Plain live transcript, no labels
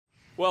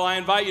Well, I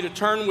invite you to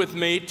turn with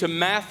me to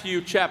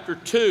Matthew chapter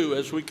 2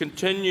 as we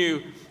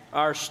continue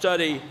our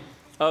study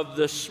of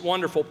this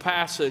wonderful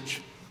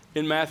passage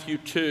in Matthew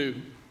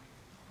 2.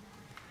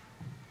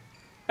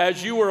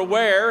 As you are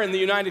aware, in the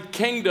United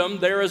Kingdom,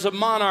 there is a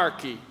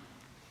monarchy.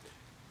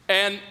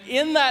 And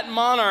in that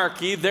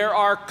monarchy, there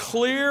are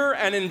clear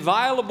and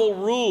inviolable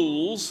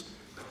rules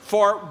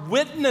for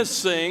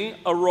witnessing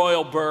a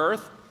royal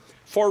birth,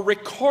 for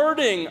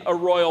recording a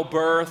royal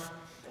birth,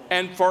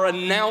 and for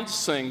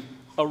announcing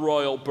a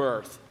royal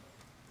birth.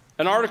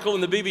 An article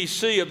in the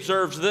BBC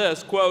observes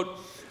this, quote,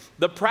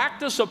 "The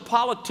practice of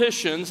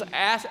politicians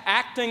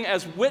acting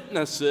as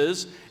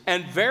witnesses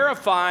and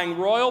verifying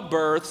royal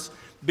births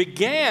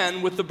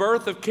began with the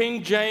birth of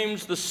King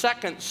James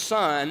II's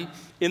son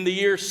in the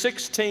year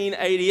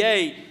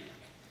 1688.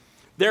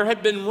 There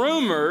had been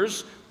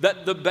rumors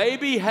that the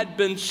baby had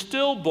been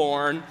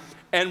stillborn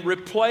and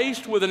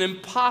replaced with an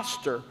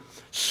impostor,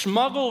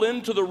 smuggled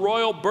into the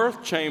royal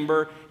birth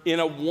chamber in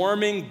a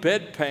warming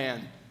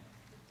bedpan.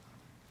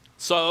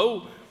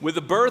 So, with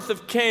the birth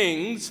of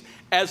kings,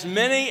 as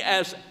many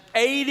as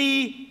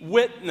 80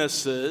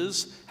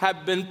 witnesses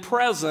have been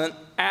present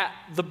at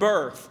the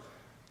birth."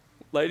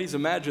 Ladies,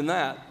 imagine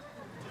that.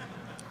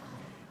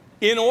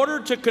 "In order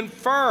to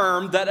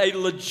confirm that a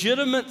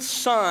legitimate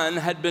son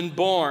had been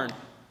born.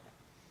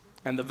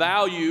 And the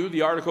value,"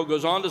 the article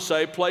goes on to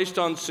say, "placed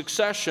on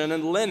succession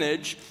and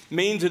lineage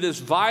means it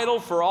is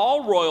vital for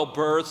all royal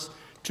births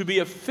to be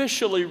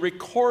officially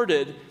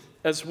recorded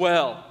as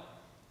well."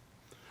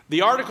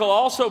 The article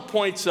also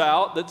points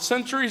out that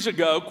centuries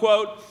ago,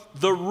 quote,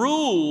 "the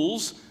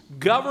rules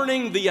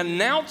governing the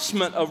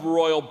announcement of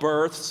royal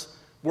births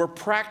were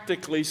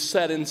practically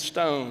set in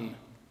stone."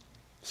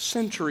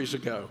 Centuries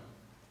ago.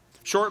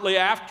 Shortly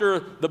after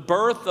the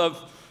birth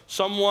of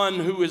someone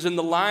who is in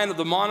the line of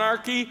the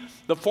monarchy,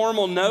 the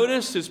formal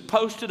notice is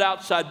posted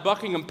outside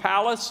Buckingham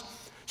Palace.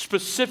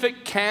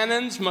 Specific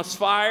cannons must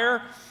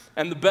fire,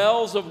 and the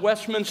bells of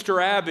Westminster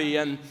Abbey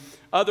and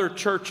other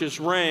churches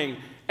ring,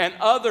 and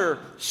other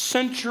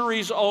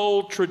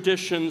centuries-old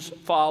traditions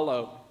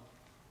follow.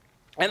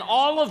 And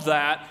all of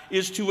that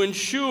is to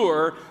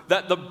ensure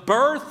that the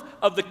birth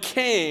of the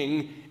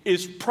king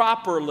is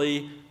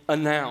properly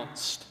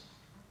announced.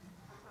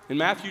 In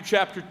Matthew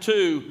chapter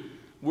 2,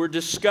 we're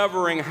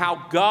discovering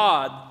how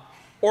God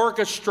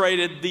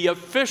orchestrated the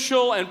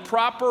official and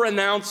proper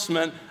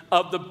announcement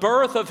of the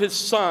birth of his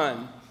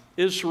son,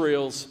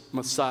 Israel's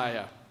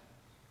Messiah.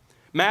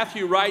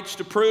 Matthew writes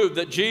to prove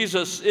that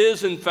Jesus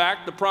is, in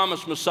fact, the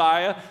promised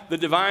Messiah, the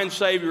divine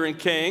Savior and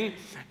King.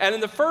 And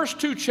in the first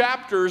two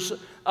chapters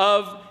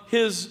of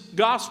his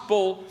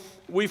gospel,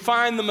 we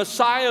find the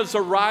Messiah's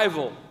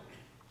arrival.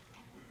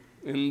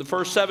 In the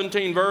first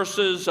 17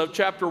 verses of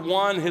chapter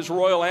 1, his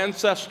royal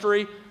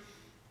ancestry.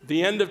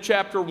 The end of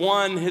chapter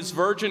 1, his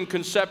virgin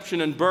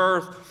conception and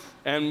birth.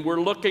 And we're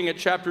looking at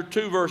chapter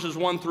 2, verses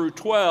 1 through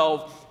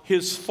 12,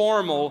 his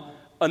formal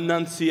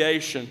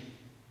annunciation.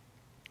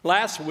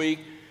 Last week,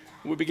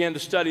 we began to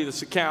study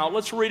this account.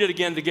 Let's read it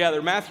again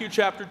together. Matthew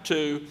chapter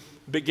 2,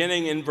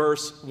 beginning in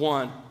verse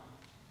 1.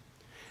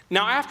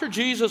 "Now after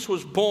Jesus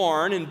was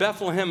born in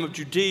Bethlehem of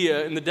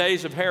Judea in the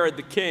days of Herod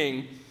the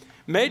king,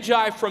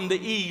 magi from the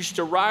east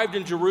arrived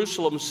in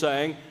Jerusalem,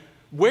 saying,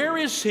 'Where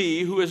is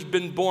he who has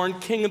been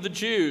born King of the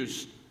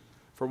Jews?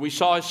 For we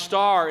saw his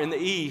star in the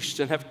east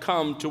and have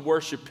come to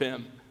worship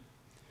him.'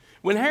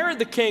 When Herod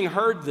the king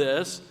heard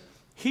this,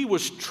 he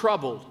was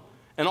troubled,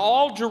 and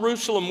all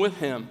Jerusalem with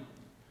him.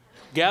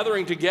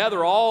 Gathering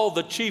together all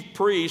the chief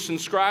priests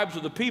and scribes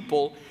of the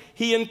people,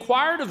 he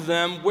inquired of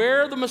them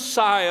where the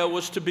Messiah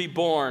was to be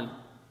born.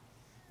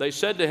 They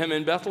said to him,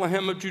 'In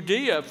Bethlehem of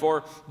Judea,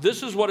 for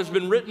this is what has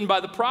been written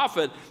by the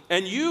prophet.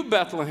 And you,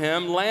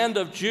 Bethlehem, land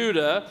of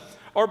Judah,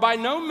 are by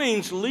no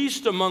means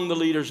least among the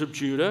leaders of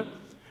Judah,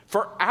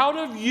 for out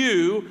of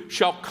you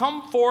shall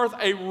come forth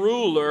a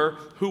ruler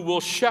who will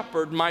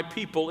shepherd my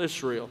people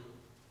Israel.'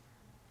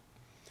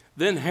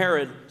 Then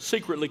Herod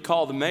secretly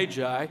called the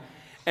magi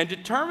and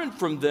determined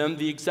from them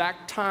the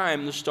exact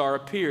time the star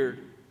appeared.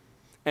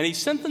 And he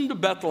sent them to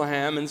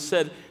Bethlehem and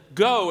said,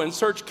 'Go and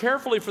search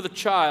carefully for the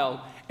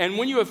child, and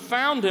when you have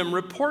found him,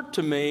 report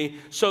to me,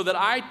 so that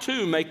I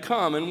too may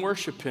come and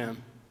worship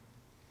him.'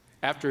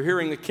 After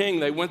hearing the king,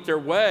 they went their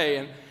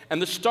way,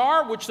 and the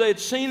star which they had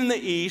seen in the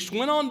east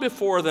went on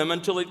before them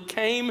until it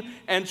came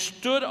and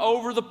stood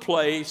over the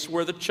place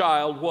where the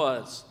child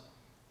was.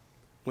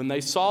 When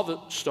they saw the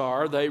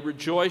star, they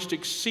rejoiced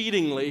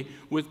exceedingly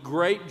with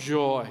great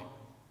joy.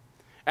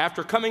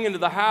 After coming into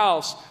the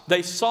house,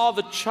 they saw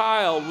the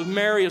child with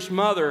Mary his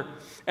mother,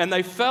 and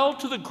they fell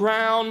to the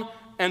ground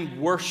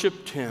and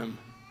worshiped him.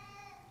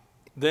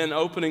 Then,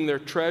 opening their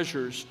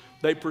treasures,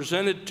 they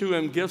presented to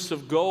him gifts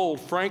of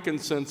gold,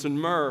 frankincense,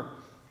 and myrrh.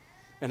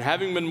 And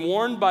having been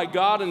warned by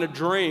God in a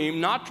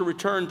dream not to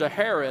return to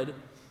Herod,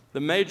 the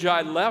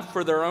magi left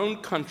for their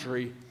own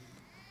country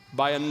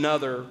by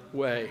another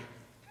way."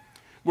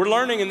 We're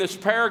learning in this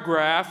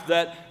paragraph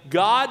that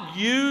God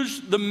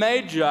used the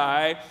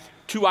magi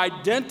to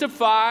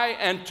identify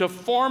and to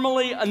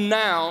formally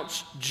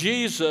announce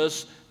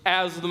Jesus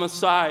as the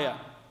Messiah.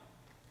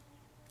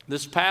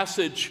 This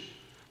passage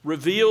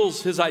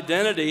reveals his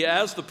identity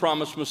as the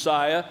promised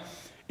Messiah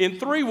in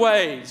three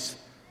ways.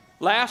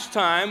 Last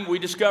time, we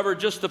discovered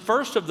just the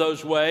first of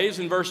those ways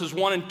in verses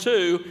 1 and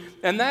 2,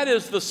 and that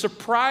is the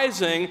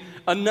surprising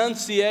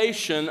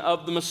annunciation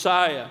of the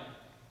Messiah.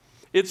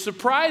 It's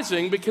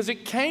surprising because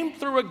it came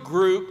through a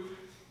group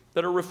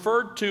that are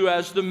referred to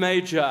as the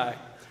magi.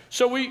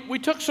 So we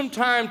took some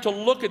time to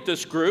look at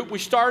this group. We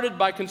started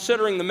by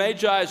considering the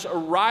magi's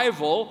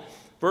arrival.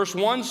 Verse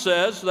 1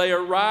 says they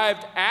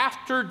arrived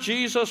after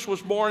Jesus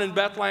was born in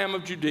Bethlehem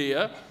of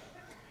Judea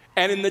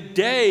and in the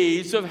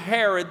days of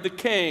Herod the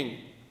king.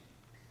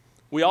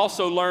 We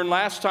also learned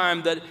last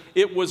time that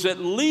it was at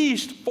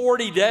least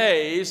 40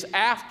 days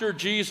after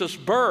Jesus'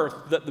 birth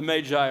that the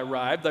Magi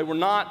arrived. They were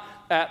not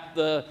at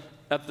the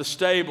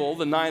stable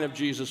the night of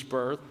Jesus'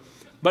 birth,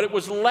 but it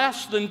was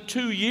less than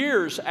 2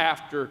 years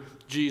after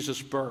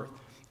Jesus' birth.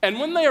 And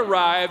when they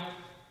arrived,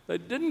 they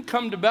didn't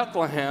come to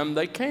Bethlehem.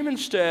 They came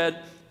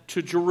instead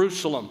to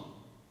Jerusalem.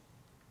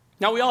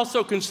 Now, we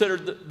also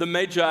considered the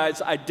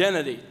Magi's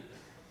identity.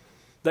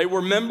 They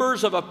were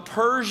members of a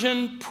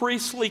Persian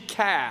priestly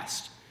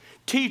caste,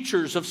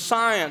 teachers of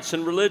science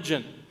and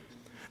religion.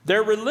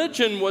 Their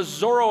religion was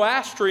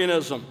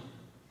Zoroastrianism.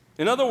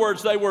 In other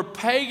words, they were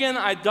pagan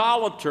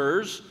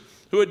idolaters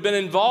who had been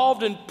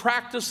involved in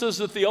practices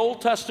that the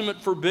Old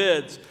Testament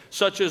forbids,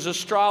 such as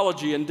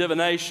astrology and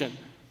divination.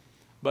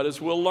 But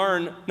as we'll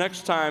learn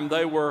next time,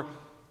 they were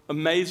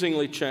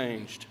amazingly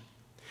changed.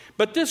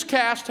 But this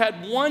caste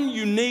had one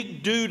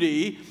unique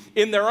duty.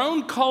 In their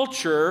own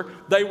culture,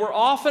 they were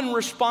often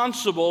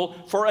responsible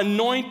for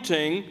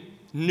anointing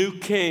new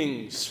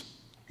kings,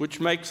 which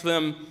makes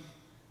them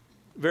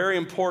very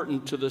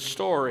important to this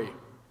story.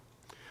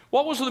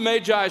 What was the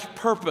Magi's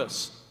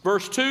purpose?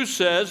 Verse 2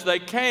 says they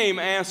came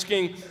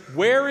asking,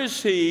 "Where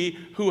is he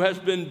who has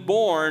been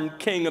born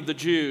King of the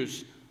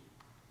Jews?"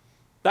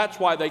 That's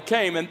why they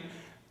came. And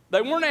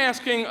they weren't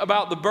asking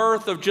about the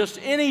birth of just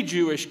any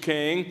Jewish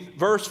king.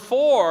 Verse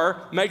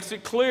 4 makes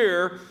it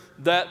clear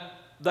that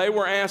they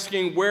were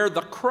asking where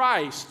the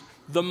Christ,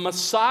 the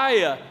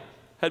Messiah,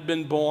 had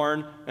been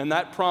born, and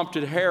that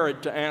prompted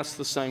Herod to ask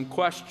the same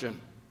question.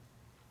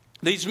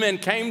 These men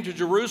came to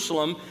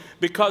Jerusalem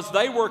because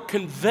they were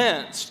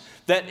convinced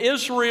that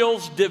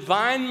Israel's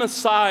divine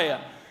Messiah,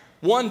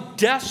 one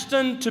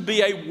destined to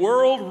be a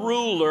world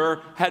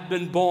ruler, had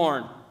been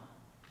born.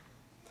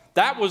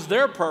 That was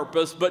their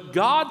purpose, but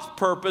God's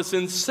purpose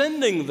in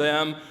sending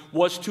them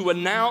was to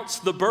announce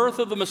the birth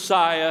of the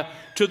Messiah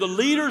to the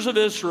leaders of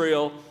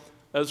Israel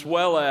as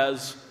well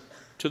as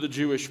to the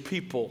Jewish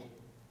people.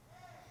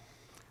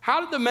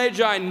 How did the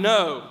Magi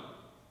know?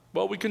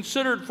 Well, we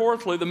considered,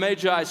 fourthly, the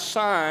Magi's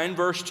sign.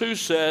 Verse 2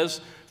 says,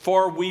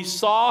 "For we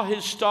saw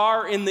his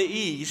star in the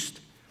east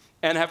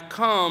and have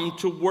come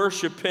to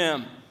worship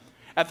him."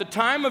 At the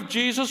time of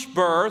Jesus'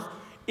 birth,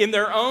 in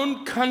their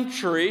own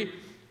country,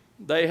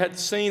 they had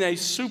seen a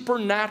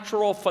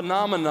supernatural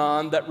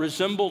phenomenon that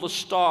resembled a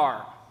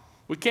star.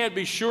 We can't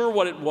be sure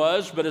what it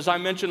was, but as I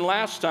mentioned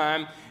last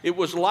time, it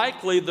was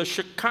likely the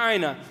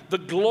Shekinah, the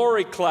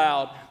glory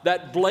cloud,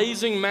 that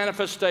blazing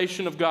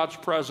manifestation of God's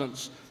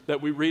presence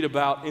that we read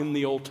about in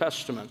the Old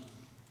Testament.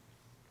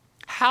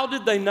 How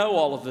did they know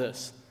all of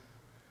this?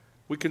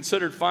 We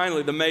considered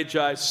finally the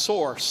Magi's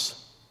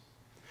source.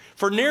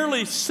 For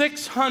nearly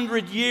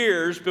 600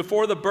 years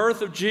before the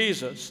birth of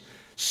Jesus,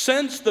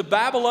 since the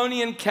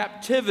Babylonian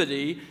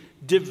captivity,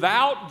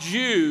 devout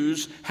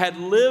Jews had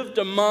lived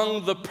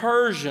among the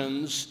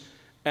Persians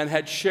and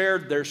had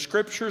shared their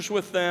scriptures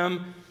with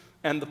them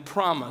and the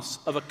promise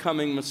of a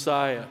coming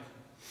Messiah.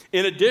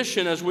 In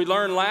addition, as we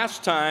learned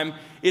last time,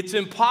 it's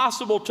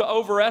impossible to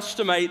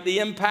overestimate the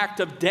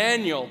impact of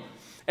Daniel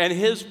and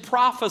his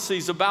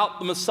prophecies about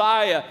the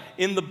Messiah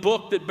in the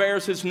book that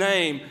bears his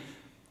name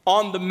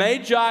on the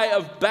Magi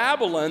of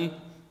Babylon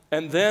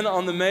and then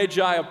on the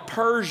Magi of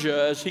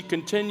Persia as he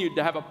continued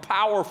to have a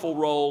powerful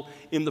role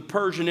in the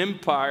Persian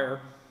Empire.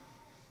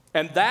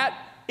 And that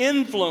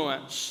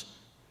influence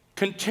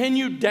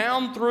continued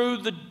down through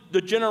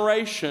the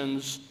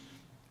generations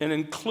and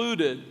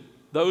included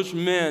those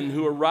men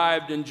who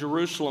arrived in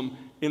Jerusalem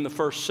in the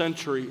first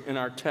century in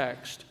our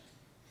text.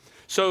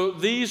 So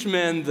these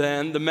men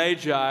then, the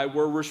Magi,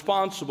 were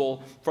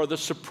responsible for the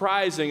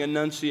surprising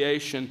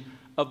annunciation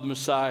of the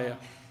Messiah.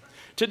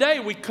 Today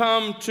we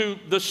come to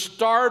the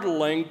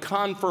startling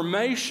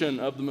confirmation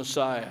of the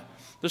Messiah.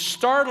 The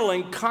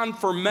startling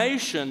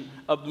confirmation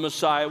of the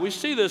Messiah. We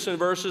see this in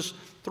verses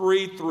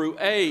 3 through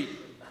 8.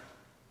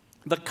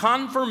 The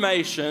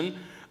confirmation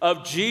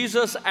of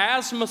Jesus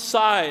as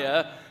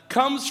Messiah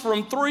comes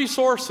from three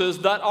sources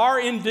that are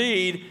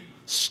indeed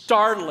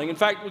startling. In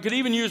fact, we could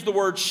even use the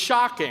word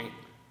shocking.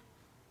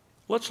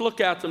 Let's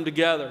look at them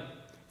together.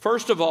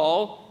 First of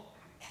all,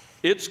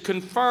 it's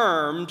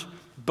confirmed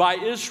by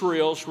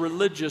Israel's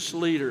religious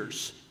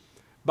leaders.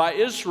 By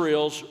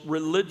Israel's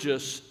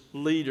religious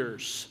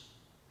leaders.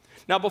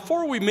 Now,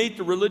 before we meet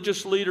the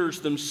religious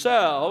leaders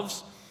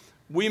themselves,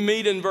 we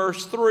meet in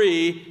verse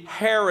 3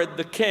 Herod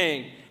the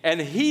king, and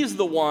he's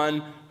the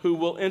one who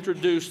will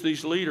introduce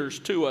these leaders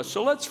to us.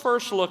 So let's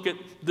first look at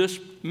this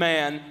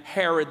man,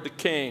 Herod the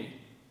king.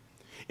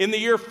 In the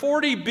year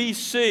 40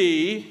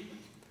 BC,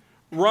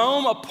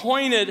 Rome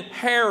appointed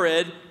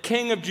Herod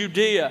king of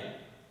Judea,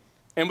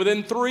 and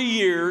within 3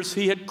 years,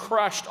 he had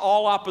crushed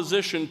all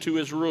opposition to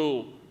his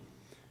rule.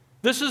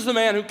 This is the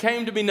man who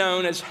came to be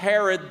known as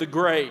Herod the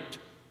Great.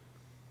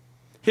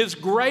 His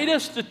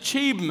greatest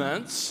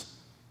achievements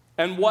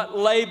and what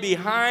lay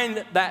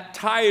behind that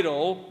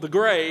title, the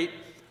Great,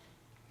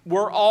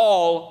 were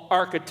all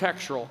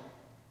architectural.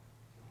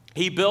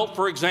 He built,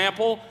 for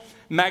example,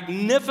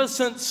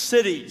 magnificent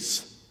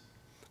cities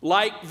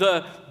like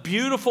the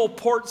beautiful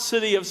port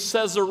city of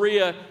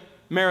Caesarea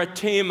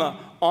Maritima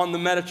on the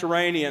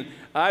Mediterranean.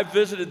 I've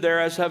visited there,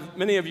 as have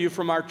many of you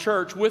from our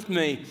church with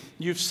me.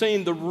 You've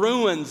seen the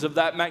ruins of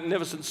that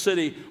magnificent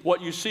city.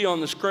 What you see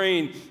on the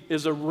screen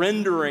is a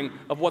rendering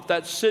of what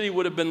that city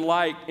would have been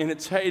like in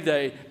its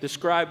heyday,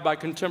 described by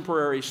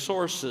contemporary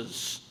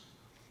sources.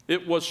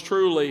 It was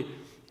truly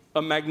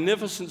a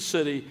magnificent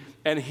city,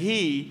 and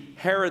he,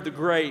 Herod the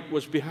Great,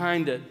 was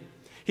behind it.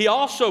 He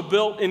also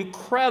built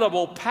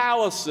incredible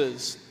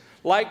palaces,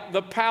 like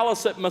the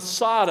palace at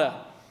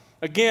Masada.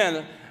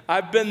 Again,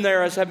 I've been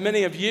there, as have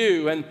many of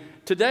you, and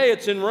today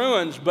it's in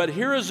ruins, but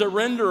here is a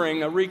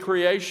rendering, a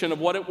recreation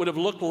of what it would have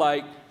looked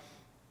like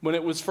when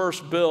it was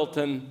first built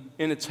and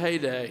in its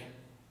heyday.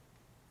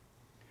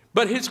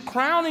 But his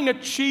crowning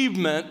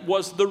achievement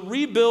was the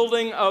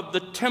rebuilding of the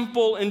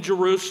temple in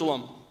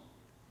Jerusalem.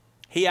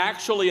 He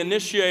actually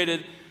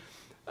initiated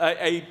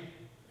a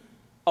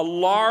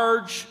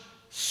large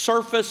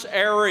surface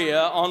area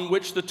on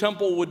which the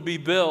temple would be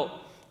built.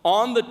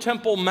 On the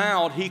Temple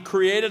Mount, he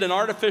created an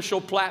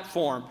artificial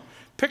platform.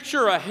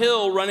 Picture a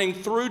hill running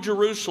through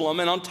Jerusalem,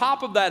 and on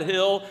top of that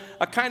hill,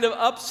 a kind of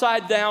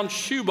upside-down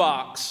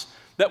shoebox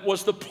that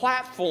was the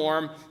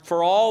platform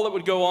for all that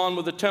would go on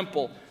with the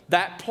temple.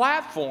 That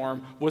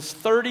platform was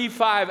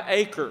 35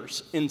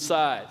 acres in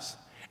size.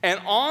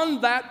 And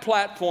on that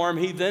platform,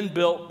 he then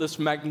built this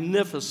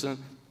magnificent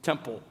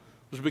temple.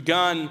 It was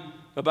begun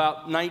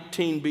about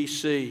 19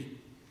 BC.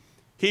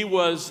 He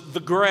was the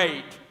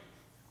Great,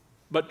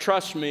 but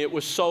trust me, it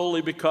was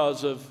solely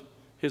because of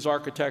his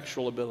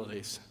architectural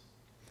abilities.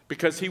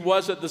 Because he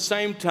was at the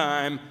same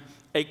time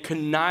a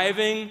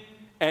conniving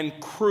and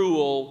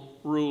cruel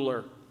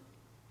ruler.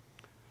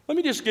 Let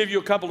me just give you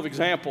a couple of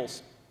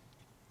examples.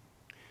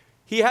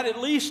 He had at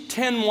least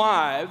 10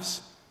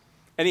 wives,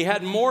 and he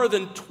had more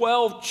than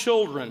 12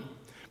 children.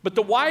 But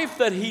the wife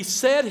that he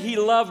said he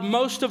loved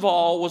most of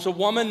all was a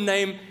woman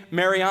named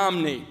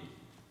Mariamne.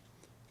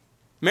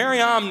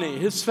 Mariamne,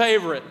 his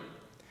favorite.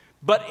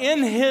 But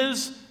in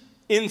his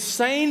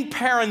insane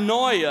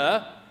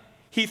paranoia,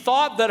 he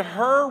thought that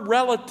her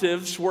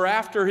relatives were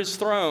after his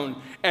throne.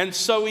 And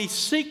so he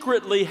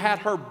secretly had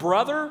her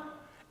brother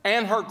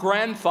and her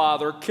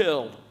grandfather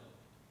killed.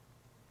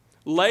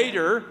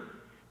 Later,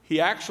 he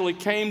actually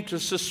came to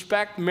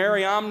suspect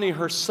Mariamne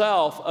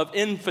herself of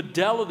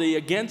infidelity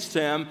against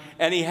him,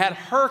 and he had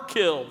her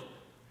killed.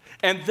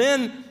 And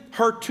then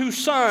her 2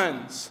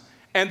 sons,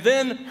 and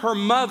then her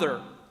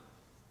mother.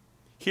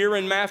 Here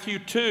in Matthew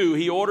 2,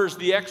 he orders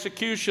the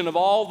execution of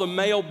all the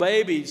male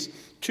babies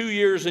 2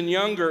 years and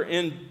younger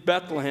in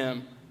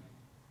Bethlehem.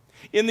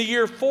 In the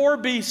year 4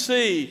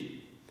 BC,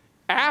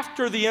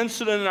 after the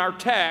incident in our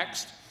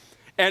text,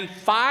 and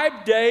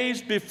 5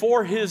 days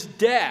before his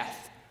death,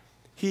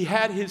 he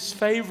had his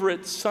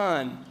favorite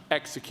son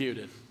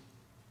executed.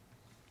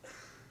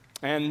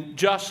 And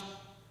just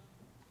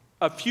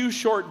a few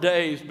short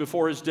days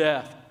before his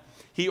death,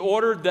 he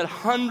ordered that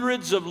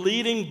hundreds of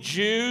leading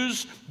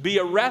Jews be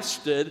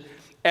arrested,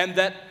 and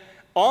that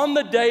on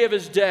the day of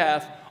his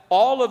death,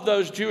 all of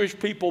those Jewish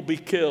people be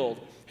killed.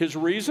 His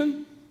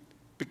reason?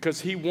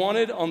 Because he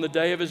wanted on the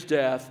day of his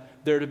death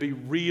there to be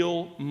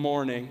real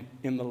mourning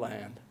in the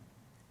land.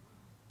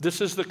 This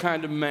is the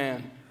kind of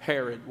man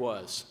Herod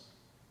was.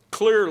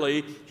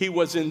 Clearly, he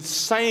was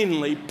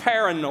insanely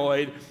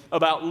paranoid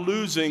about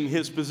losing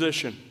his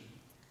position.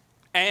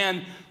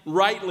 And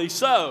rightly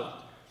so.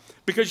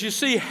 Because you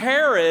see,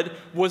 Herod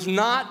was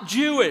not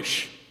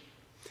Jewish.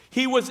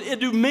 He was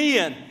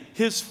Idumean.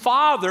 His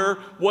father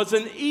was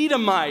an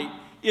Edomite.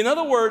 In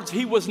other words,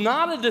 he was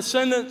not a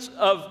descendant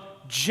of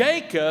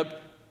Jacob.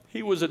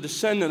 He was a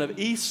descendant of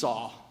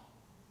Esau.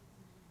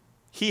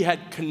 He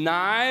had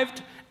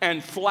connived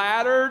and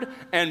flattered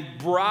and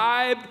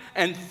bribed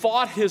and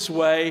fought his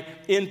way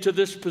into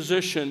this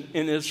position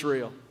in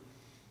Israel.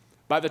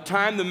 By the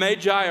time the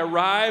Magi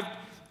arrived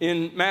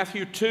in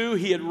Matthew 2,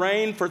 he had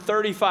reigned for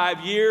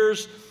 35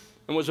 years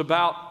and was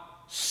about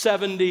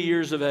 70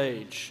 years of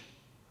age.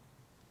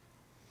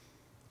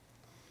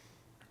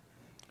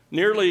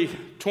 Nearly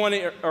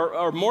 20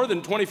 or more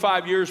than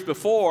 25 years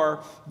before,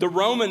 the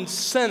Roman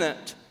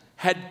Senate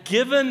had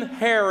given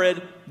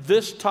Herod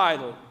this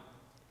title,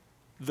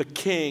 the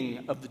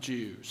King of the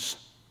Jews.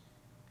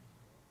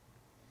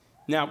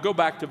 Now go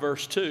back to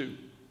verse 2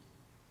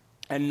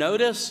 and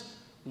notice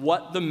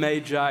what the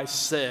Magi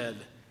said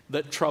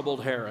that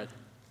troubled Herod.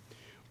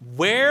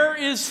 Where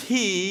is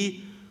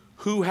he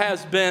who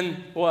has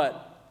been,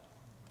 what?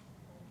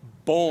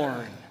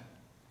 Born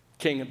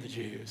King of the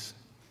Jews.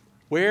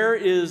 Where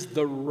is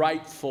the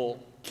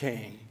rightful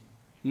king?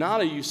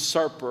 Not a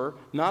usurper,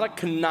 not a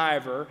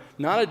conniver,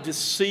 not a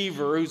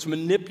deceiver who's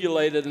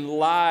manipulated and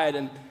lied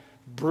and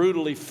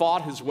brutally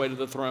fought his way to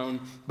the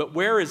throne, but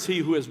where is he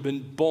who has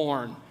been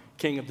born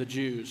King of the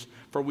Jews?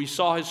 For we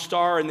saw his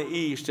star in the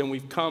east, and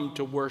we've come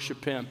to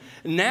worship him.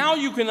 Now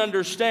you can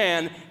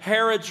understand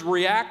Herod's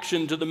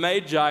reaction to the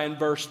Magi in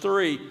verse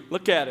 3.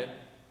 Look at it.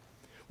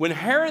 When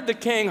Herod the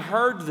king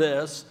heard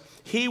this,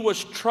 he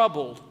was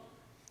troubled,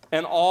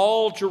 and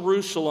all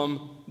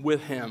Jerusalem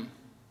with him.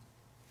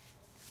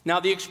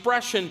 Now the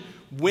expression,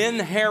 when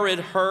Herod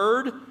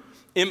heard,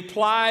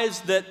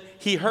 implies that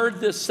he heard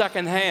this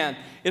secondhand.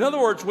 In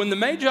other words, when the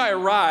Magi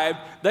arrived,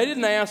 they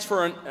didn't ask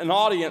for an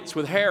audience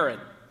with Herod.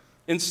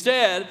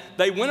 Instead,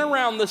 they went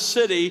around the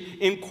city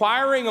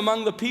inquiring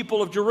among the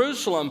people of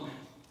Jerusalem.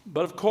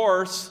 But of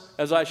course,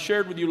 as I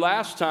shared with you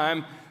last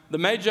time, the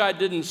Magi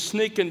didn't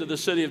sneak into the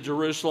city of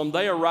Jerusalem.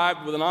 They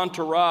arrived with an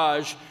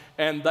entourage,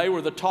 and they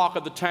were the talk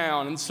of the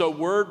town. And so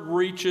word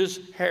reaches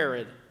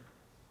Herod.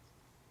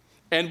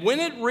 And when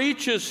it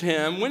reaches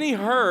him, when he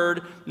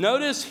heard,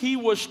 notice he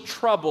was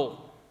troubled.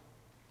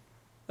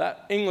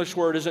 That English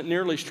word isn't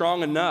nearly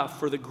strong enough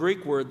for the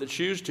Greek word that's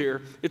used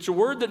here. It's a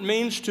word that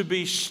means to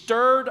be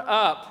stirred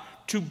up,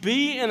 to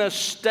be in a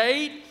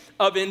state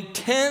of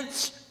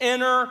intense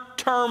inner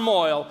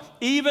turmoil,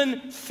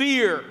 even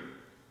fear.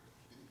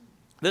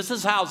 This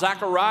is how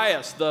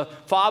Zacharias, the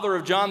father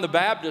of John the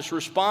Baptist,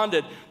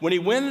 responded when he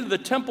went into the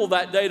temple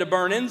that day to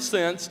burn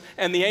incense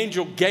and the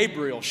angel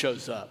Gabriel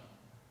shows up.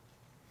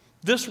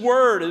 This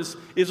word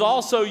is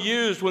also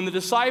used when the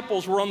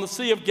disciples were on the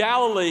Sea of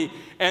Galilee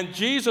and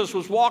Jesus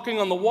was walking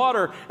on the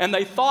water and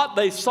they thought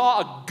they saw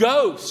a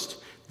ghost.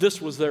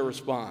 This was their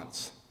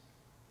response.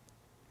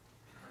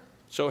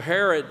 So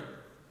Herod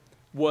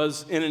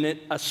was in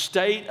a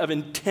state of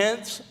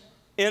intense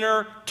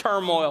inner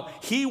turmoil.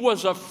 He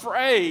was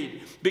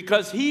afraid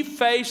because he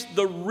faced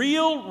the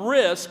real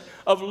risk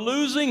of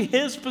losing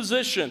his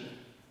position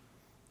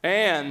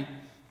and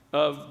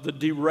of the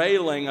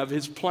derailing of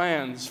his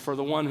plans for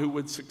the one who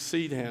would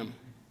succeed him.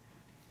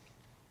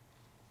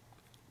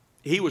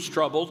 He was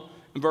troubled.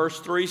 Verse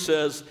 3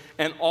 says,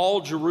 and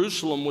all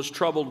Jerusalem was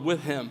troubled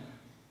with him.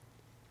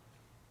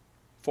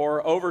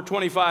 For over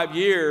 25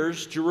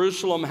 years,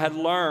 Jerusalem had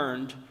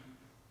learned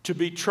to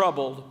be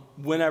troubled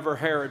whenever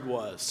Herod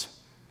was,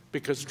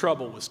 because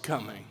trouble was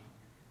coming.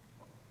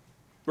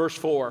 Verse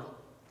 4,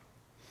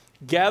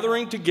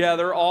 gathering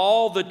together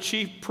all the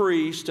chief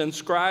priests and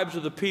scribes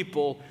of the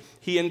people,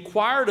 he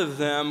inquired of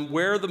them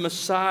where the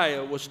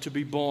Messiah was to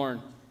be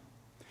born.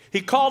 He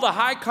called a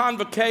high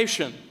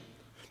convocation.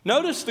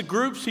 Notice the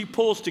groups he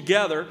pulls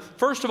together.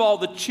 First of all,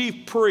 the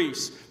chief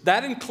priests.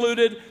 That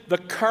included the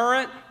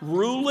current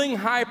ruling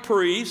high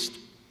priest,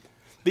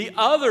 the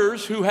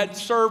others who had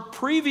served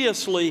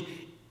previously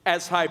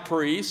as high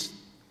priests.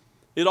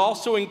 It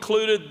also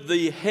included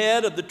the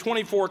head of the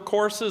 24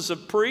 courses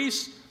of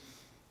priests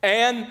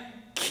and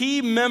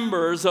key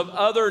members of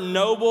other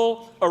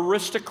noble,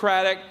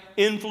 aristocratic,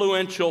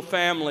 influential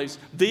families.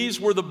 These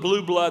were the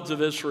blue bloods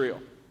of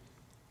Israel.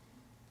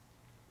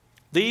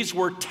 These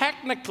were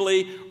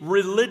technically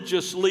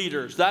religious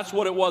leaders. That's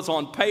what it was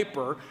on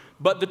paper.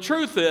 But the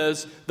truth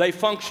is, they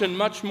functioned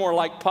much more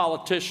like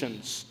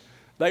politicians.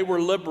 They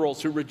were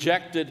liberals who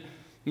rejected,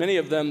 many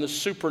of them, the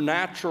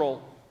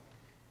supernatural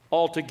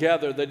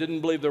altogether. They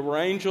didn't believe there were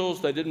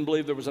angels. They didn't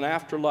believe there was an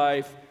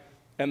afterlife.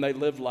 And they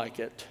lived like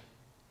it.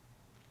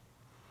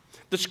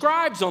 The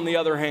scribes, on the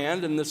other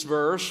hand, in this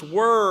verse,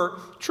 were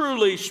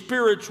truly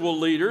spiritual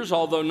leaders,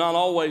 although not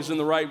always in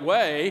the right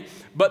way,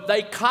 but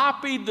they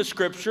copied the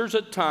scriptures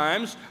at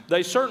times.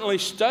 They certainly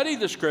studied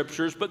the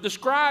scriptures, but the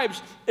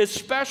scribes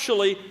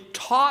especially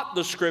taught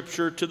the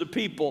scripture to the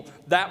people.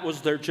 That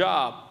was their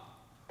job.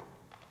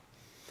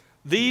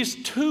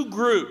 These two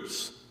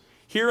groups,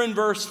 here in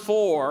verse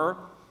 4,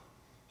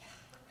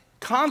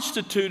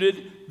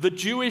 constituted the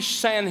Jewish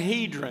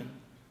Sanhedrin,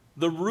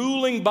 the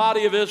ruling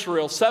body of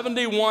Israel,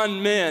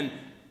 71 men,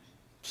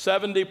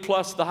 70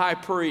 plus the high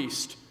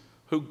priest,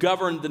 who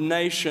governed the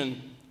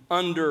nation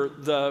under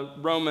the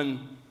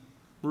Roman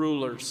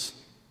rulers.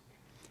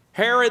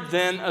 Herod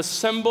then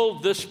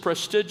assembled this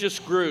prestigious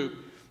group,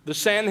 the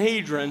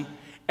Sanhedrin,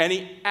 and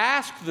he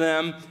asked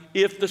them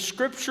if the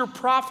scripture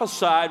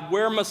prophesied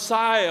where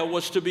Messiah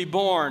was to be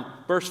born.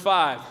 Verse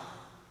 5.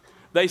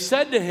 They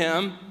said to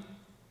him,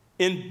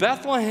 in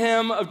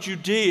Bethlehem of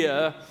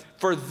Judea,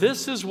 for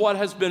this is what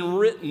has been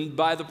written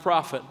by the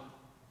prophet.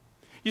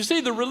 You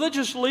see, the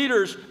religious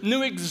leaders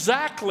knew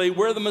exactly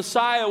where the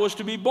Messiah was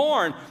to be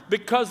born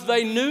because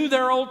they knew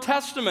their Old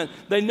Testament.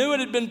 They knew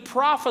it had been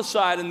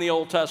prophesied in the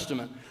Old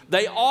Testament.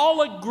 They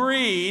all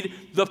agreed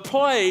the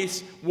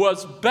place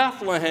was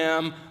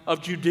Bethlehem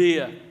of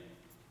Judea.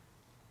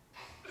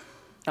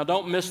 Now,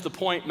 don't miss the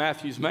point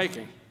Matthew's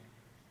making.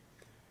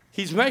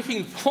 He's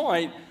making the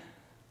point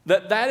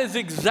that that is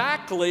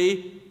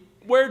exactly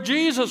where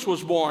Jesus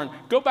was born.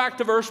 Go back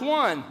to verse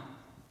 1.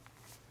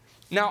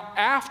 Now,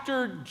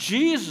 after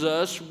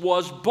Jesus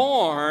was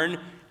born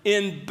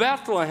in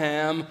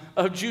Bethlehem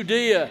of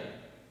Judea.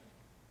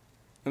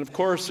 And of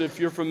course, if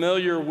you're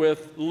familiar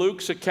with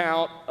Luke's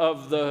account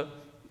of the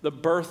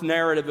birth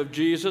narrative of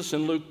Jesus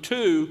in Luke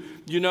 2,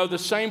 you know the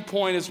same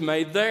point is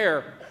made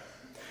there.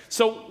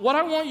 So what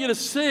I want you to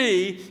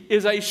see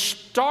is a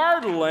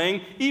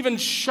startling, even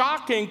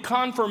shocking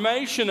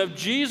confirmation of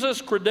Jesus'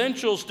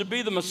 credentials to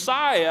be the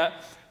Messiah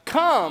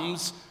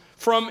comes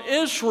from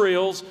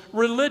Israel's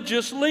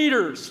religious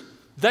leaders.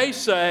 They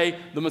say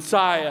the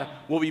Messiah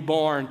will be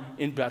born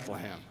in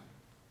Bethlehem,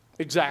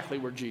 exactly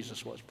where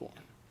Jesus was born.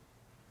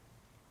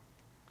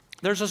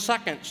 There's a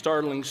second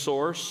startling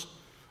source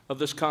of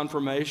this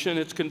confirmation.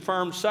 It's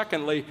confirmed,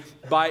 secondly,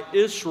 by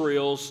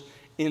Israel's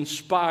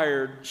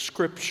inspired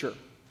Scripture.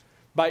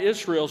 By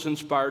Israel's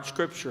inspired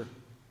Scripture.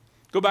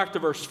 Go back to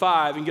verse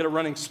 5 and get a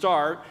running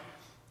start.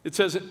 It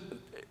says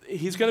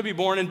he's going to be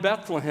born in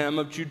Bethlehem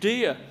of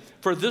Judea,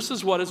 for this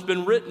is what has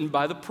been written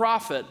by the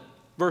prophet.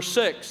 Verse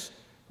 6,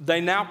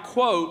 they now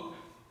quote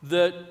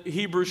the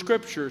Hebrew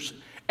Scriptures.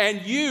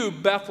 And you,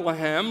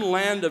 Bethlehem,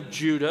 land of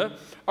Judah,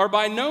 are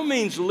by no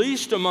means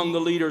least among the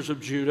leaders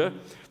of Judah,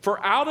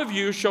 for out of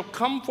you shall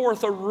come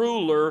forth a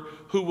ruler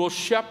who will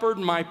shepherd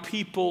my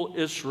people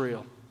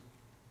Israel.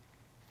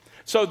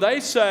 So they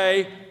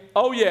say,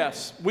 oh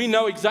yes, we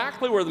know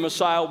exactly where the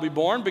Messiah will be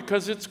born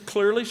because it's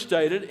clearly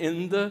stated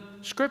in the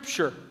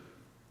Scripture.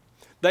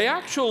 They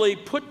actually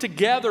put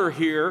together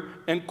here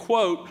and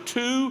quote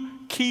two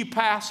key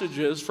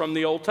passages from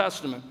the Old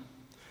Testament.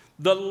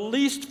 The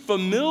least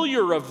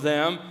familiar of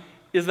them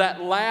is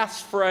that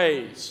last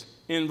phrase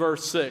in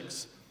verse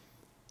 6.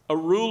 A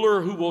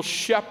ruler who will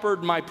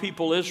shepherd my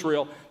people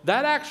Israel.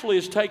 That actually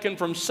is taken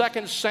from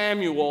 2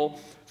 Samuel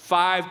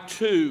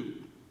 5:2.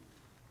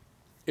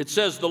 It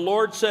says, the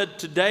Lord said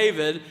to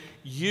David,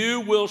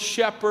 you will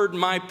shepherd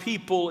my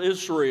people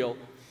Israel.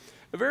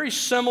 A very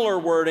similar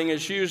wording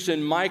is used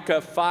in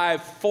Micah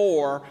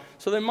 5:4,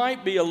 so they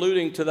might be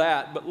alluding to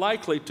that, but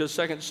likely to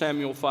 2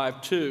 Samuel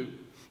 5:2.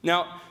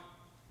 Now,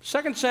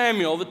 2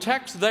 Samuel, the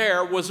text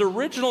there was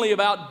originally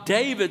about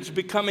David's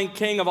becoming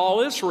king of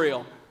all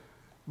Israel,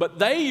 but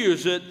they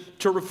use it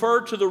to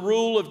refer to the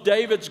rule of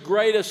David's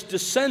greatest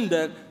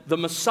descendant, the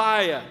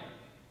Messiah.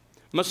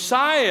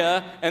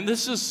 Messiah, and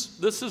this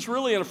is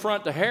really an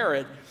affront to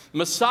Herod,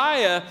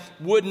 Messiah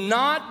would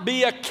not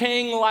be a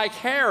king like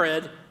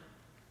Herod.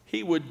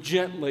 He would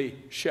gently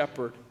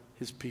shepherd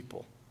his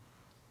people.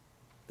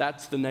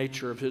 That's the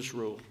nature of his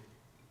rule.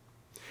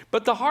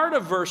 But the heart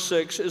of verse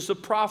 6 is the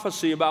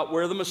prophecy about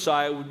where the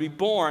Messiah would be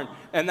born,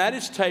 and that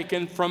is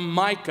taken from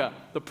Micah,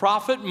 the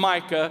prophet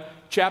Micah,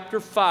 chapter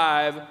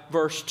 5,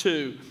 verse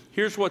 2.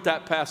 Here's what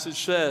that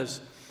passage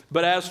says.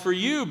 But as for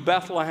you,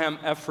 Bethlehem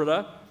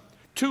Ephratah,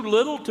 too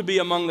little to be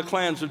among the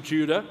clans of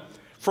Judah,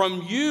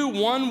 from you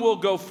one will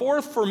go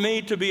forth for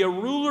me to be a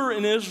ruler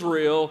in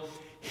Israel.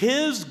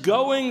 His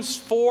goings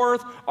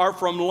forth are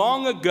from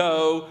long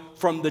ago,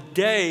 from the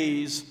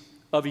days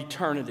of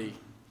eternity.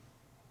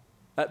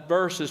 That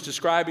verse is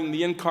describing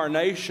the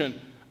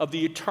incarnation of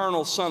the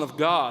eternal Son of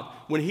God,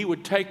 when he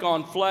would take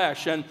on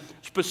flesh, and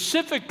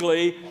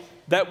specifically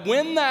that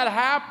when that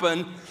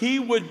happened, he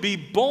would be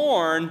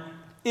born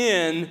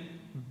in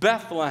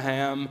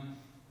Bethlehem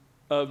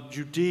of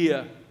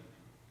Judea.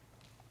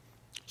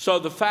 So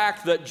the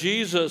fact that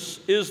Jesus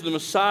is the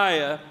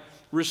Messiah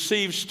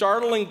receives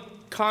startling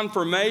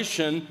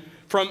confirmation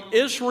from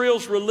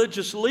Israel's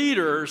religious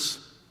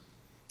leaders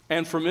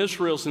and from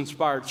Israel's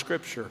inspired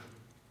Scripture.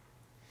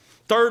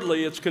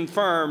 Thirdly, it's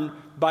confirmed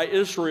by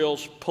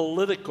Israel's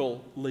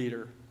political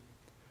leader.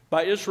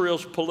 By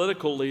Israel's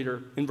political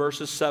leader in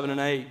verses 7 and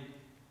 8.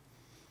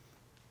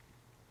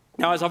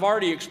 Now, as I've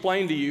already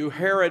explained to you,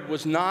 Herod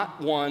was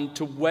not one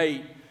to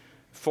wait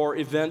for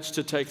events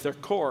to take their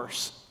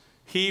course.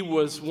 He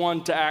was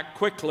one to act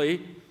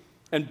quickly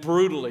and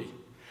brutally.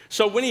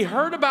 So when he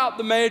heard about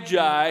the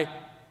magi,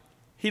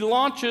 he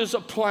launches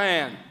a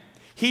plan.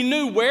 He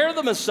knew where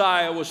the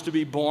Messiah was to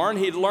be born.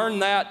 He'd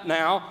learned that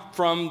now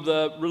from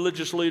the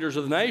religious leaders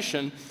of the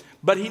nation.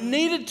 But he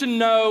needed to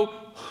know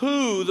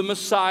who the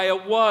Messiah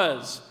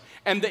was.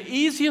 And the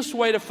easiest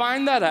way to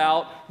find that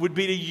out would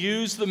be to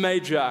use the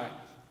magi.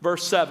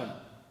 Verse 7.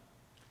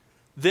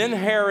 Then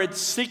Herod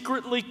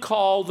secretly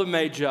called the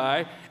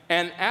magi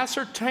and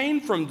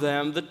ascertained from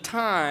them the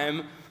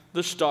time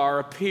the star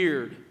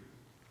appeared.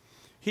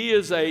 He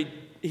is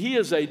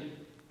a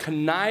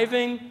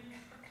conniving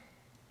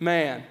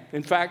man.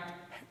 In fact,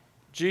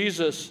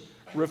 Jesus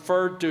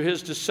referred to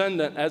his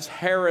descendant as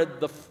Herod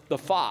the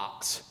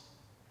fox.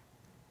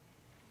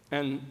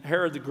 And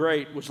Herod the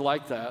Great was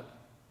like that.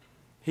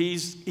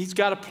 He's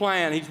got a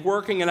plan. He's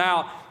working it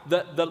out.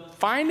 The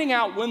finding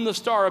out when the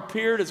star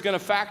appeared is going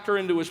to factor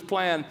into his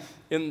plan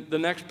in the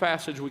next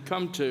passage we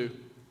come to.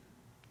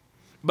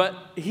 But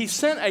he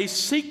sent a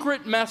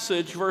secret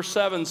message, verse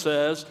 7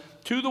 says,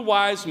 to the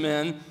wise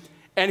men,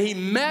 and he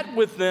met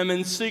with them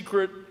in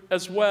secret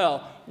as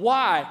well.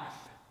 Why?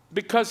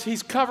 Because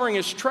he's covering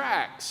his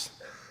tracks.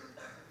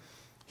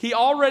 He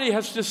already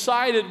has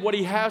decided what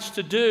he has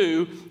to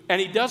do,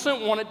 and he doesn't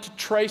want it to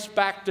trace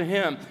back to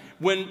him.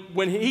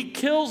 When he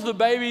kills the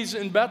babies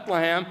in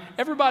Bethlehem,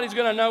 everybody's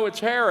going to know it's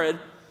Herod,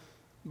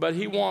 but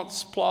he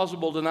wants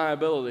plausible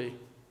deniability.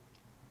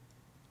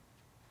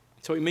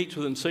 So he meets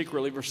with them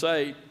secretly, verse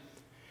 8.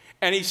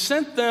 And he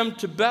sent them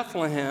to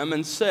Bethlehem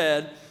and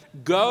said,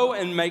 "Go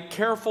and make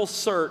careful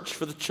search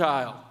for the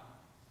child."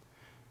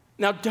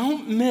 Now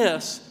don't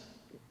miss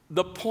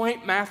the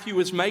point Matthew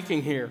is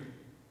making here.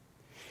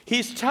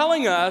 He's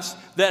telling us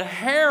that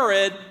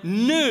Herod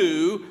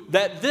knew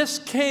that this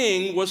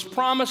king was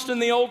promised in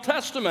the Old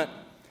Testament.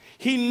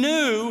 He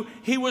knew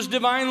he was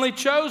divinely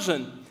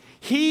chosen.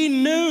 He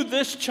knew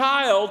this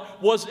child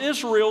was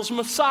Israel's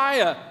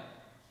Messiah.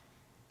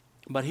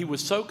 But he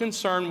was so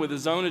concerned with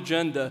his own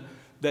agenda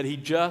that he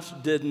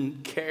just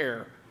didn't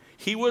care.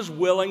 He was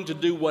willing to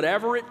do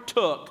whatever it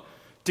took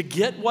to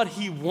get what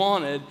he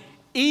wanted,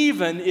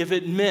 even if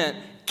it meant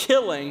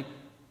killing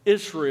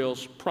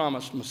Israel's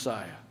promised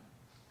Messiah.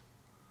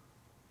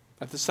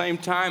 At the same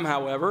time,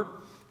 however,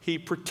 he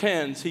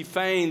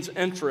feigns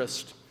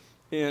interest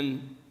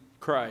in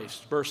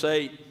Christ. Verse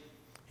 8,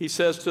 he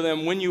says to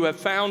them, "When you have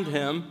found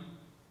him,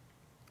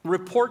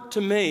 report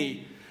to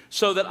me,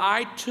 so that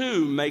I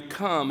too may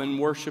come and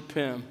worship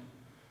him."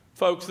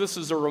 Folks, this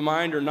is a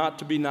reminder not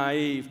to be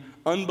naive.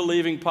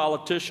 Unbelieving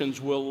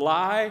politicians will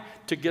lie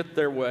to get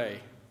their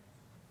way.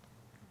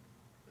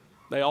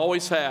 They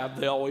always have,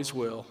 they always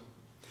will.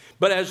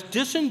 But as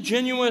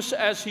disingenuous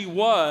as he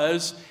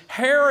was,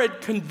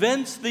 Herod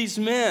convinced these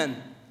men.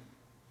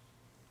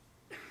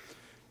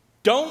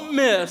 Don't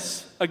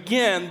miss,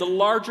 again, the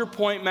larger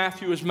point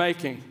Matthew is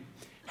making.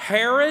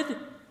 Herod,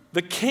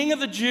 the king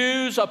of the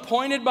Jews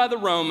appointed by the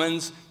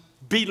Romans,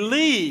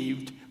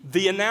 believed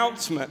the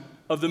announcement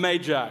of the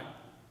magi.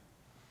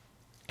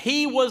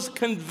 He was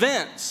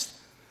convinced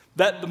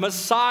that the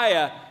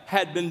Messiah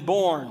had been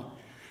born.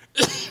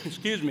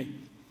 Excuse me.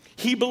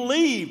 He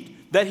believed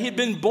that he had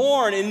been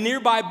born in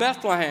nearby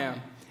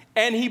Bethlehem,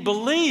 and he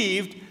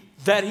believed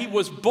that he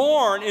was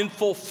born in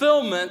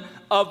fulfillment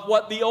of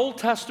what the Old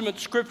Testament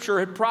scripture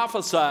had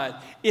prophesied.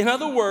 In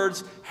other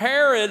words,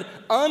 Herod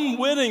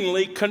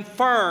unwittingly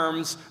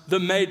confirms the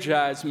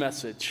Magi's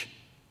message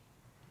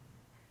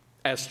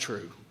as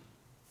true.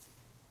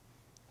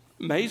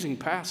 Amazing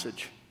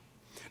passage.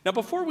 Now,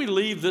 before we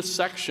leave this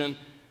section,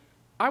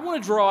 I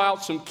want to draw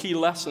out some key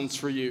lessons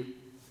for you.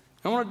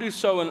 I want to do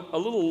so in a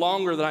little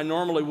longer than I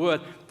normally would,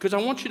 because I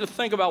want you to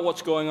think about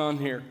what's going on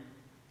here.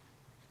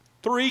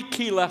 3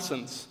 key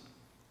lessons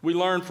we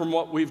learned from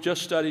what we've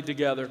just studied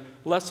together.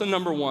 Lesson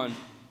number 1.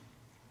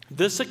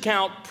 This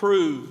account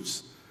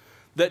proves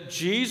that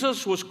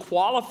Jesus was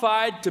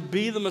qualified to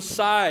be the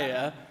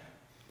Messiah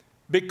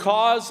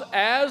because,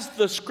 as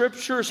the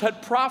scriptures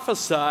had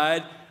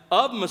prophesied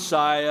of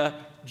Messiah,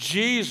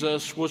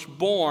 Jesus was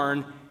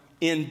born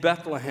in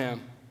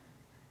Bethlehem.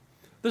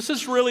 This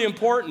is really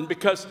important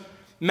because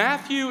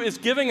Matthew is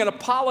giving an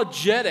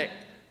apologetic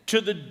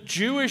to the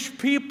Jewish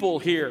people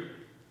here.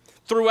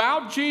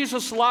 Throughout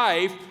Jesus'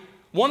 life,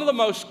 one of the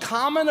most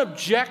common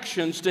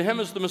objections to him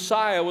as the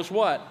Messiah was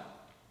what?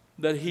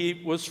 That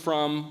he was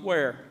from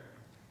where?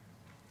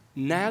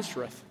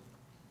 Nazareth.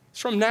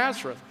 He's from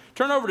Nazareth.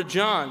 Turn over to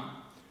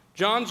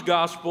John's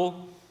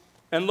Gospel,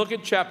 and look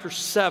at chapter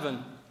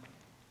 7.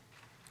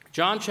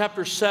 John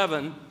chapter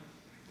 7,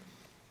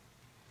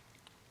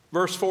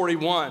 verse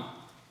 41.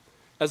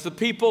 As the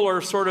people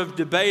are sort of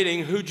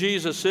debating who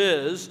Jesus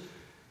is,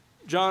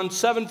 John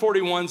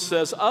 7:41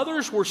 says,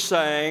 "Others were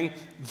saying,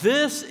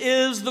 'This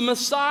is the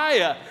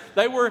Messiah.'"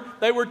 They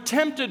were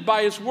tempted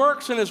by his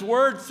works and his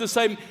words to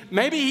say,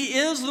 maybe he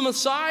is the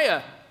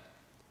Messiah.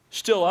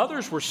 Still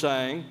others were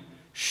saying,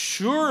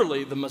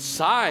 "Surely the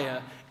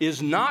Messiah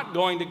is not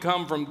going to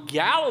come from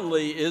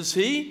Galilee, is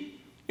he?"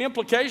 The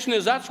implication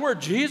is that's where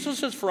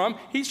Jesus is from.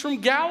 He's from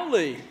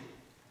Galilee.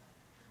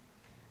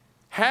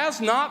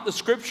 Has not the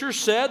scripture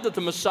said that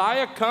the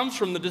Messiah comes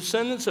from the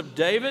descendants of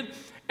David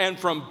and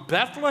from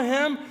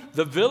Bethlehem,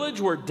 the village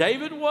where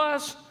David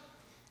was?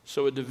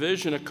 So a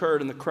division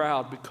occurred in the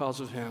crowd because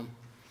of him.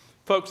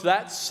 Folks,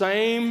 that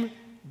same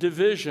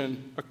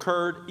division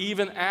occurred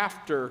even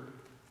after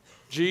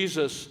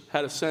Jesus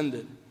had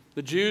ascended.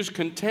 The Jews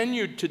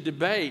continued to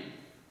debate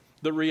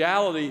the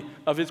reality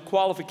of his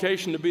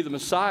qualification to be the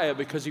Messiah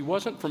because he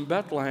wasn't from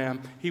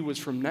Bethlehem, he was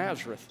from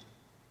Nazareth.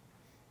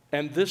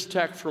 And this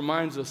text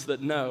reminds us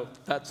that no,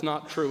 that's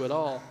not true at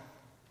all.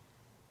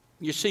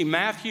 You see,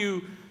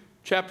 Matthew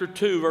chapter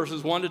 2,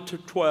 verses 1 to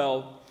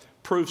 12,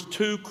 proves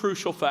 2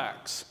 crucial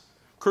facts.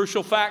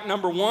 Crucial fact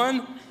number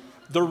 1,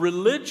 the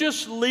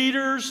religious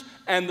leaders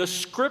and the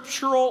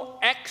scriptural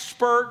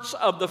experts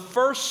of the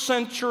first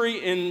century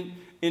in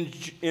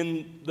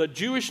the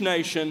Jewish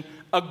nation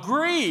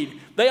agreed.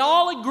 They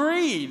all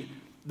agreed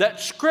that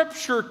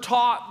Scripture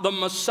taught the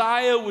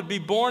Messiah would be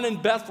born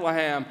in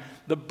Bethlehem,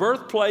 the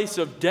birthplace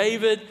of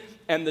David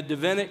and the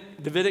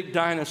Davidic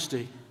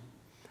dynasty.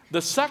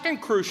 The second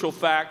crucial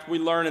fact we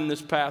learn in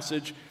this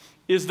passage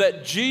is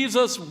that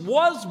Jesus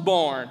was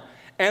born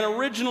and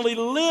originally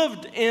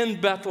lived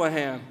in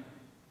Bethlehem.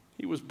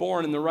 He was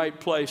born in the right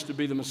place to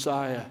be the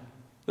Messiah.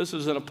 This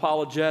is an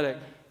apologetic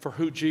for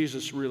who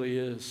Jesus really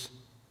is.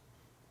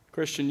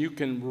 Christian, you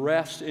can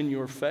rest in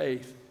your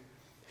faith.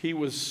 He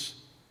was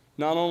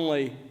not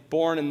only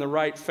born in the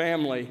right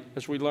family,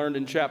 as we learned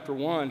in chapter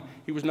 1,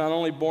 he was not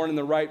only born in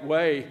the right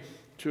way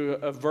to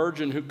a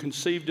virgin who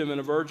conceived him and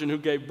a virgin who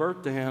gave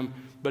birth to him,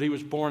 but he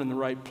was born in the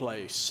right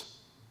place.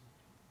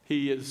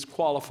 He is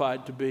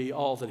qualified to be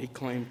all that he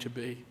claimed to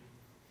be.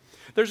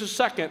 There's a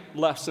second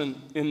lesson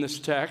in this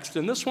text,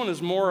 and this one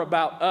is more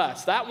about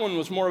us. That one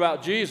was more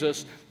about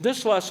Jesus.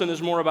 This lesson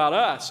is more about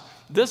us.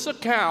 This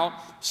account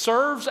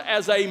serves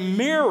as a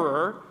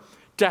mirror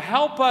to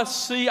help us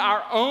see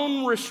our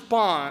own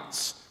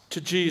response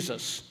to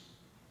Jesus.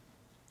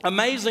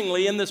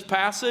 Amazingly, in this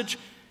passage,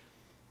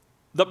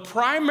 the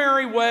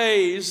primary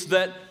ways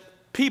that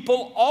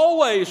people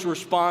always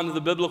respond to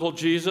the biblical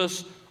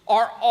Jesus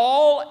are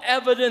all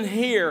evident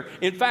here.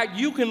 In fact,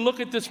 you can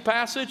look at this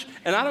passage,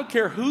 and I don't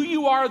care who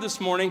you are this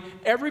morning,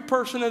 every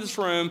person in this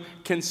room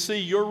can see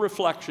your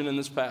reflection in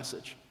this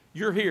passage.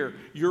 You're here,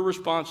 your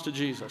response to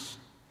Jesus.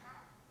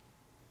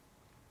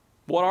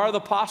 What are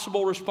the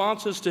possible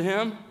responses to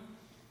him?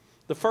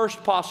 The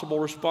first possible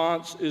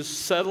response is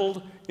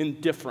settled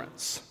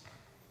indifference.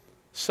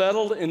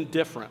 Settled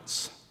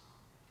indifference.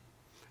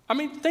 I